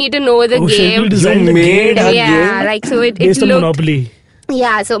 Like, you need to know the game. You made a game? Like, so it based looked... on Monopoly.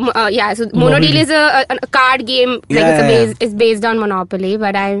 So Monodeal is a card game. It's based on Monopoly,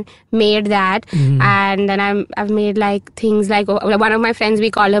 but I made that, and then I've made like things like one of my friends, we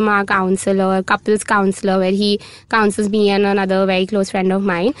call him our counselor, couples counselor, where he counsels me and another very close friend of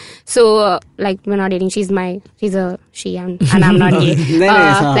mine. So we're not dating. She's a she, and I'm not gay.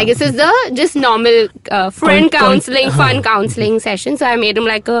 This is the just normal friend counseling, fun counseling session. So I made him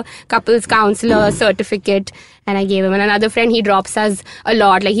like a couples counselor certificate. And I gave him, and another friend, he drops us a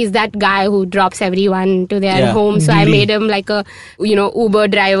lot. Like, he's that guy who drops everyone to their home. So I made him like a, Uber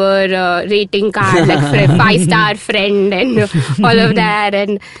driver rating card, like 5-star friend and all of that.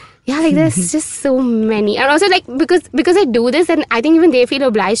 And there's just so many. And also because I do this, and I think even they feel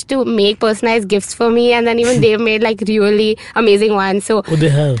obliged to make personalized gifts for me. And then even they've made like really amazing ones. So they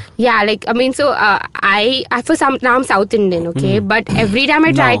have. Yeah, I for some, now I'm South Indian, okay? But every time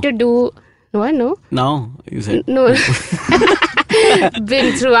I try to do... No. Now, you said. No.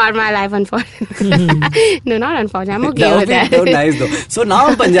 Been throughout my life, unfortunately. No, not unfortunately. I'm okay with that. So nice though. So now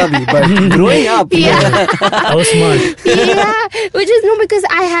I'm Punjabi, but growing up. I was smart. Because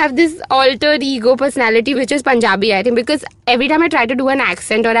I have this alter ego personality, which is Punjabi, I think. Because every time I try to do an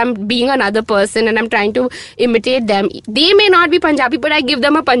accent or I'm being another person and I'm trying to imitate them, they may not be Punjabi, but I give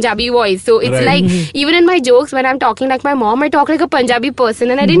them a Punjabi voice. So it's like, even in my jokes, when I'm talking like my mom, I talk like a Punjabi person.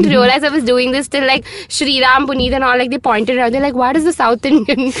 And I didn't realize I was doing this till like Shri Ram, Puneet and all, like they pointed out. They're like, why does the South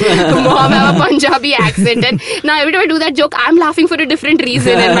Indian mom have a Punjabi accent? And now every time I do that joke, I'm laughing for a different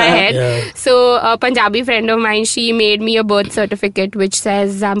reason in my head. So a Punjabi friend of mine, she made me a birth certificate which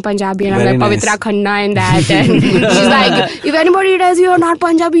says I'm Punjabi, and I'm like Pavitra Khanna in that. And she's like, if anybody tells you're not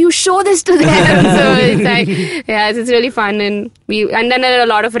Punjabi, you show this to them. So it's like, it's really fun. And then there are a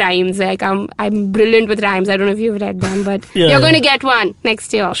lot of rhymes. Like I'm brilliant with rhymes. I don't know if you've read them, but you're going to get one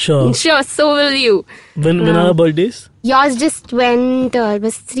next year. Sure, so will you. When are our birthdays? Yours just went, it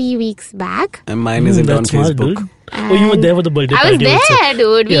was 3 weeks back. And mine isn't on Facebook. You were there for the birthday party. I was there,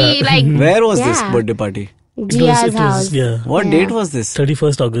 dude. Where was this birthday party? Gia's house. What date was this?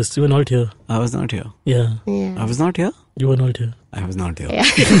 31st August. You were not here. I was not here. Yeah. I was not here? You were not here. I was not here.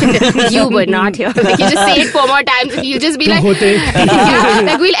 You were not here. Like, you just say it 4 more times. You'll just be like, we'll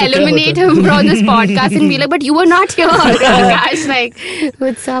eliminate him from this podcast and be like, but you were not here. Gosh, like,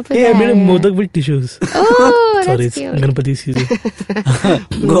 what's up with that? I made a modak with tissues. Oh, sorry, that's cute. Ganapati season.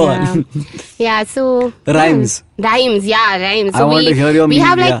 Go on. Yeah, so... Rhymes. Rhymes. So I want to hear your we meaning,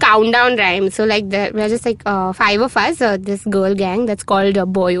 have like countdown rhymes. So like we're just like 5 of us, this girl gang that's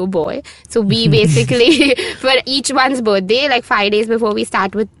called Boy Oh Boy. So we basically, for each one's birthday, like 5 days before, we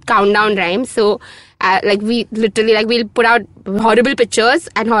start with countdown rhymes. So we literally we'll put out horrible pictures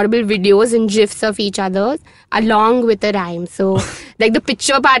and horrible videos and gifs of each other along with the rhyme. So the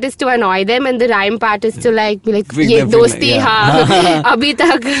picture part is to annoy them and the rhyme part is to be like ye dosti abhi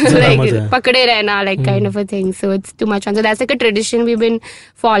tak pakde rehna, kind of a thing. So it's too much fun. So that's like a tradition we've been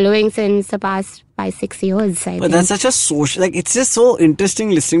following since the past 5-6 years, I think. That's such a social... it's just so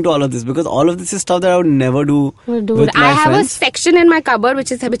interesting listening to all of this, because all of this is stuff that I would never do with my friends. I have a section in my cupboard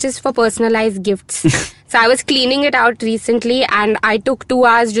which is for personalized gifts. So I was cleaning it out recently and I took 2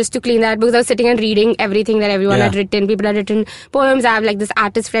 hours just to clean that because I was sitting and reading everything that everyone had written. People had written poems. I have this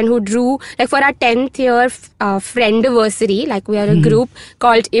artist friend who drew, for our 10th year friendiversary, we are a group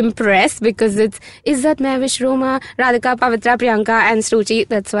called Impress, because it's Izzat, Mehwish, Roma, Radhika, Pavitra, Priyanka and Struchi.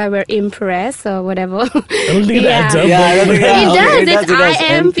 That's why we're Impress or whatever. I don't think it adds up. It does. It's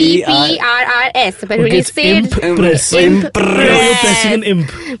IMPPRRS. But when you say Impress. You're pressing an imp.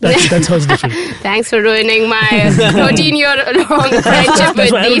 That's how it's different. Thanks for doing ruining my 13-year-long friendship with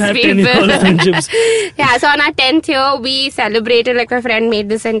That's why I don't these have 10 year people. friendships. Yeah, so on our 10th year, we celebrated, like my friend made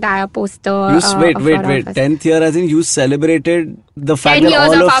this entire poster. Wait. of all of us. 10th year, as in you celebrated the fact 10 that years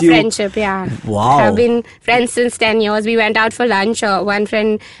all of of our you. friendship, yeah. Wow. Have been friends since 10 years. We went out for lunch. One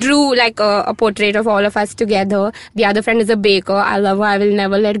friend drew like a portrait of all of us together. The other friend is a baker. I love her. I will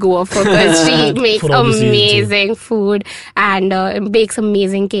never let go of her because she makes For obvious reasons, amazing food and bakes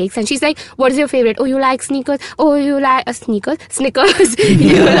amazing cakes. And she's like, what is your favorite? Oh, you like sneakers? Oh, you like sneakers? Snickers?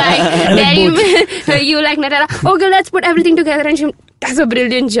 You like Dairy Milk? You like Nutella? Okay, let's put everything together. And she does a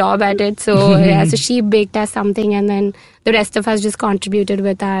brilliant job at it. So yeah, so she baked us something, and then the rest of us just contributed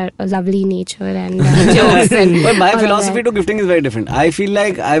with our lovely nature and jokes. And But my all of philosophy that. to gifting is very different. I feel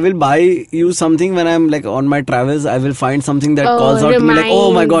like I will buy you something when I'm like on my travels. I will find something that Oh, calls out to me like,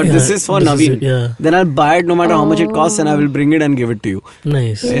 oh my god, this Yeah, is for this is Naveen. it, yeah. Then I'll buy it no matter how much it costs, and I will bring it and give it to you.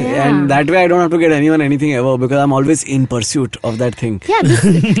 Nice. Yeah. And that way I don't have to get anyone anything ever because I'm always in pursuit of that thing. Yeah, this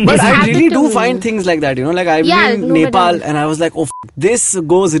But I happened really to do me. find things like that, like I've Yeah, been in no, but Nepal then- and I was like, oh, this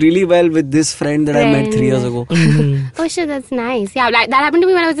goes really well with this friend that I met 3 years ago. Oh shit, that's nice. Yeah, like that happened to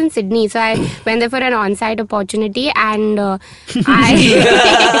me when I was in Sydney. So I went there for an on-site opportunity, and I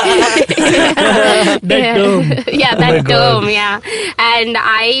That term. yeah, Oh my that God. term, yeah. And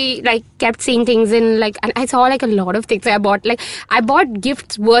I like kept seeing things in like, and I saw like a lot of things. So I bought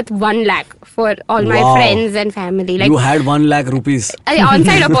gifts worth 1 lakh for all my Wow. friends and family. Like You had 1 lakh rupees.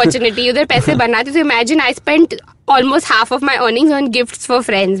 on-site opportunity. उधर पैसे बनना थे. So imagine I spent almost half of my earnings on gifts for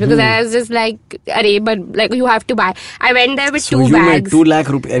friends because I was just like, "Arey, but like you have to buy." I went there with So 2 you made bags. 2 lakh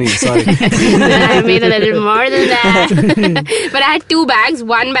rupees. Anyway, sorry. I made a little more than that. But I had 2 bags.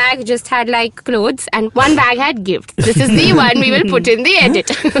 1 bag just had like clothes, and 1 bag had gifts. This is the one we will put in the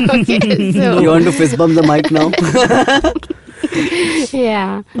edit. Okay, so You want to fist bump the mic now?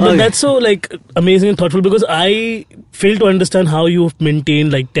 yeah. But that's so like amazing and thoughtful because I fail to understand how you've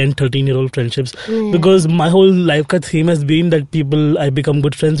maintained like 10, 13-year-old friendships. Because my whole life ka theme has been that people I become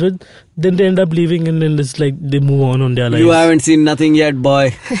good friends with, then they end up leaving and then it's like they move on their lives. You haven't seen nothing yet,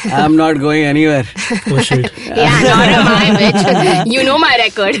 boy. I'm not going anywhere. Oh shit. Yeah, not am I, bitch. You know my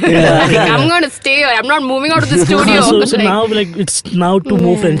record. Like, I'm going to stay here. I'm not moving out of the studio. so Like, now like it's now 2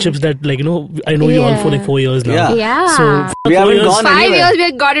 more friendships that like I know you all for like 4 years now. Yeah. yeah. So We 4 haven't years, gone 5 anywhere. years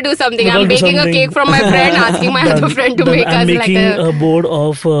we've got to do something. We I'm gotta do baking a something. cake from my friend, asking my other friend to make I'm us making like a... a board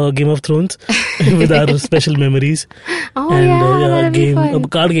of Game of Thrones with our special memories. Oh and yeah, that'll be a fun.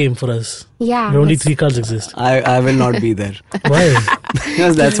 card game for us. Yeah. Where only that's- 3 cards exist. I will not be there. Why?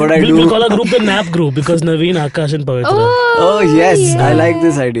 Because that's what I We'll do. call our group the Nap Group because Naveen, Akash and Pavitra. Oh, yes. I like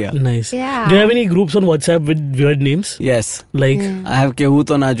this idea. Nice. Yeah. Do you have any groups on WhatsApp with weird names? Yes. Like, I have Kehu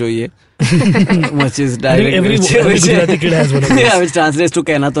To Na Joiye. Which is I think direct. every Gujarati kid has one of those. Yeah, which translates to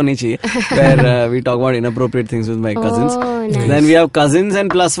Kehna To Nahi Chahiye. Where we talk about inappropriate things with my cousins. Oh, nice. Then we have cousins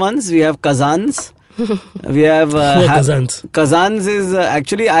and plus ones. We have kazans. We have Who are cousins? Kazans is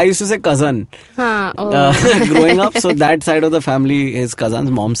actually I used to say cousin growing up. So that side of the family is cousins,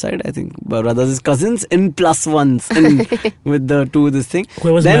 mom's side I think. But brothers is cousins in plus ones and with the 2 this thing.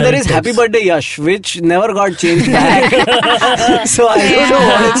 Whoever's Then there married is Happy first. Birthday Yash, which never got changed back. So I don't know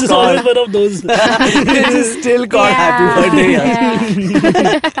what It's it's always called. one of those. It is still called Happy Birthday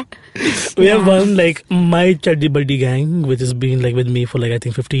Yash. We have one like my Chaddi Buddy gang, which has been like with me for like I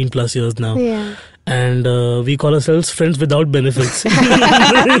think 15 plus years now. Yeah. And we call ourselves friends without benefits.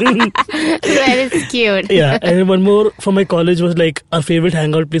 That is cute. Yeah, and one more from my college was like our favorite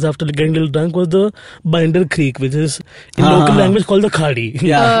hangout place after getting a little drunk was the Binder Creek, which is in local language called the Khadi.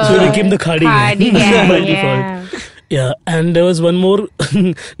 Yeah. So we became the Khadi Khadi gang gang, by yeah. default. Yeah, and there was one more.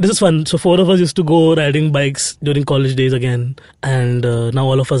 This is fun. So 4 of us used to go riding bikes during college days again, and now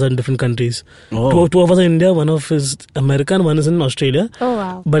all of us are in different countries. Oh. Two of us are in India, one of is America, and one is in Australia. Oh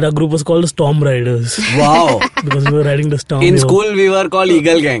wow. But our group was called the Storm Riders Wow. because we were riding the storm. In we were- school we were called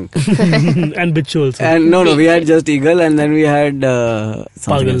Eagle Gang. and Bichu also. And no, we had just Eagle and then we had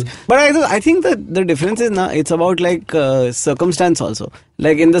something Pagal. else. But I think that the difference is now it's about like circumstance also.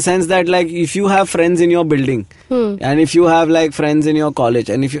 Like in the sense that like if you have friends in your building and if you have like friends in your college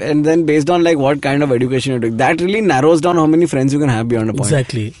and and then based on like what kind of education you're doing, that really narrows down how many friends you can have beyond a point.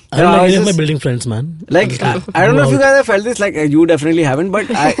 Exactly. I Yeah, don't I like was any of my just- building friends, man. Like Honestly. I don't know if you Wow. guys have felt this. Like you definitely haven't,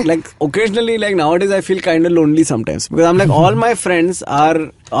 but I like occasionally like nowadays I feel kind of lonely sometimes because I'm like all my friends are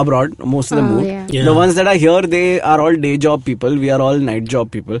abroad. Most of them Oh, moved. yeah. Yeah. The ones that are here, they are all day job people. We are all night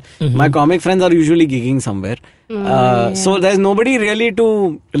job people. Mm-hmm. My comic friends are usually gigging somewhere. So there's nobody really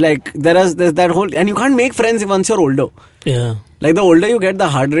to like. There's that whole, and you can't make friends once you're older. Yeah. Like the older you get, the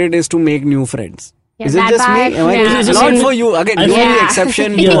harder it is to make new friends. Yeah, Is it that just me? part, Am I yeah. It's just not like- for you. Again, you are the Yeah.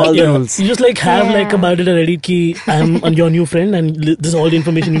 exception to all the rules. You just like have like a Yeah. biodata ready key. I'm on your new friend, and this is all the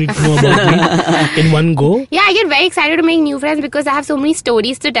information you need to know about me in one go. Yeah, I get very excited to make new friends because I have so many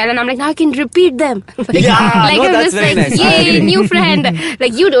stories to tell, and I'm like, now I can repeat them. Like, Yeah, like no, I'm that's just very like, nice. I yay, agree. new friend.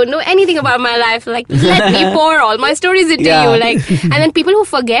 Like, you don't know anything about my life. Like, let me pour all my stories into Yeah. you. Like, and then people who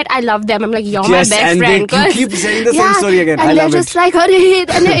forget, I love them. I'm like, you're Yes, my best and friend. you 'cause- keep saying the same story again. And I they're love just it. like, hurry,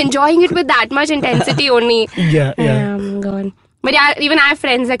 and they're enjoying it with that much intensity only. Yeah, yeah. God. But yeah, even I have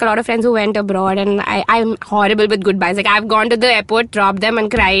friends, like a lot of friends who went abroad, and I'm horrible with goodbyes. Like, I've gone to the airport, dropped them,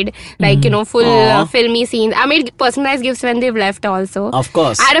 and cried. Like, full Aw. filmy scenes. I made personalized gifts when they've left also. Of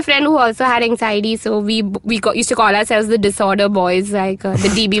course. I had a friend who also had anxiety, so we used to call ourselves the disorder boys, like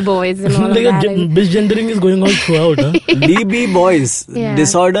the DB boys and all of Like that. misgendering is going on throughout. Huh? DB boys. Yeah.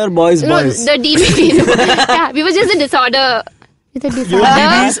 Disorder boys. No, boys. the DB. Yeah, we were just the disorder. The disorder.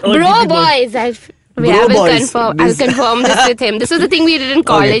 DBs or Bro DB boys. I Bro will boys. confirm. This- I'll confirm this with him. This was the thing we did in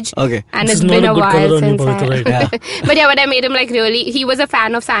college. okay. And This it's is been not a a good while color on you, since Pavitra, right? Yeah. But yeah, what I made him like really, he was a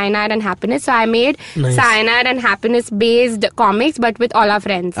fan of Cyanide and Happiness, so I made Nice. Cyanide and Happiness based comics, but with all our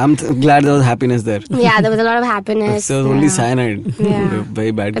friends. I'm glad there was happiness there. Yeah, there was a lot of happiness. So it was only yeah. cyanide. Yeah.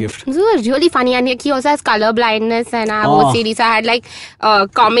 Very bad gift. It was really funny, and he also has color blindness, and I have Oh. OCD, so I had like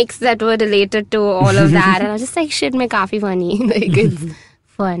comics that were related to all of that, and I was just like, shit, mein kafi funny. Like, it's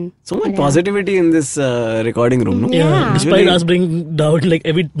fun. So much Yeah. positivity in this recording room, no? Yeah. Despite Really- us bringing down, like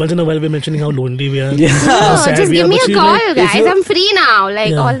every once in a while, we're mentioning how lonely we are. Yeah. how No, sad just we give are, me but a she's call, like, guys. you- I'm free now, like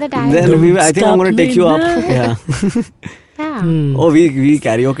Yeah. all the time. Then I think I'm going to Stop take you me up. now. Yeah. Yeah. Oh, we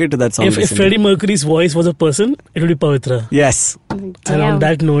karaoke to that song. If recently. Freddie Mercury's voice was a person, it would be Pavitra. Yes. And Damn. on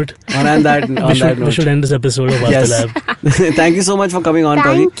that note, On that we note. should end this episode of Yes. After Lab. Thank you so much for coming on, Pavi.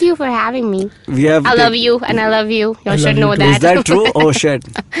 Thank you for having me. We have. I love you, and I love you. You I should love you know too. that. Is that true? Oh shit.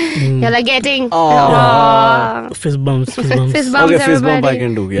 You're like getting. Aw. Fist bumps, fist bumps. Fist bumps, Okay, fist bump I everybody.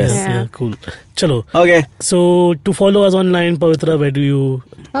 can do. Yes. Yeah, cool. Chalo. Okay. So to follow us online, Pavitra, where do you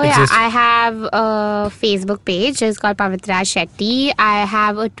Oh yeah, exist? I have a Facebook page. It's called Pavitra Shetty. I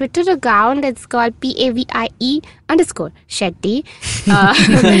have a Twitter account. It's called PAVIE_Shetty.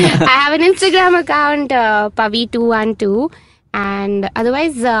 I have an Instagram account, Pavi212, and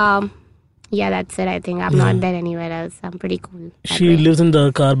otherwise, yeah, that's it. I think I'm not there anywhere else. I'm pretty cool. that She way. lives in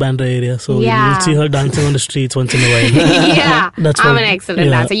the Carbandra area, so Yeah. you'll see her dancing on the streets once in a while. Yeah, That's I'm what- an excellent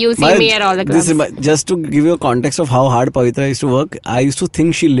yeah. dancer. You see But me at all the this clubs. is just to give you a context of how hard Pavitra used to work. I used to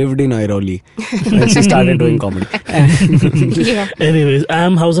think she lived in Airoli when she started doing comedy. Yeah. Anyways,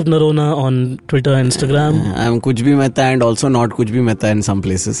 I'm House of Narona on Twitter and Instagram. I'm Kuch Bhi Mehta and also not Kuch Bhi Mehta in some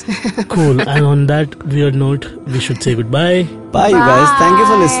places. Cool. And on that weird note, we should say goodbye. Bye, you guys. Thank you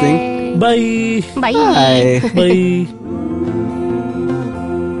for listening. Bye. Bye. Bye. Bye.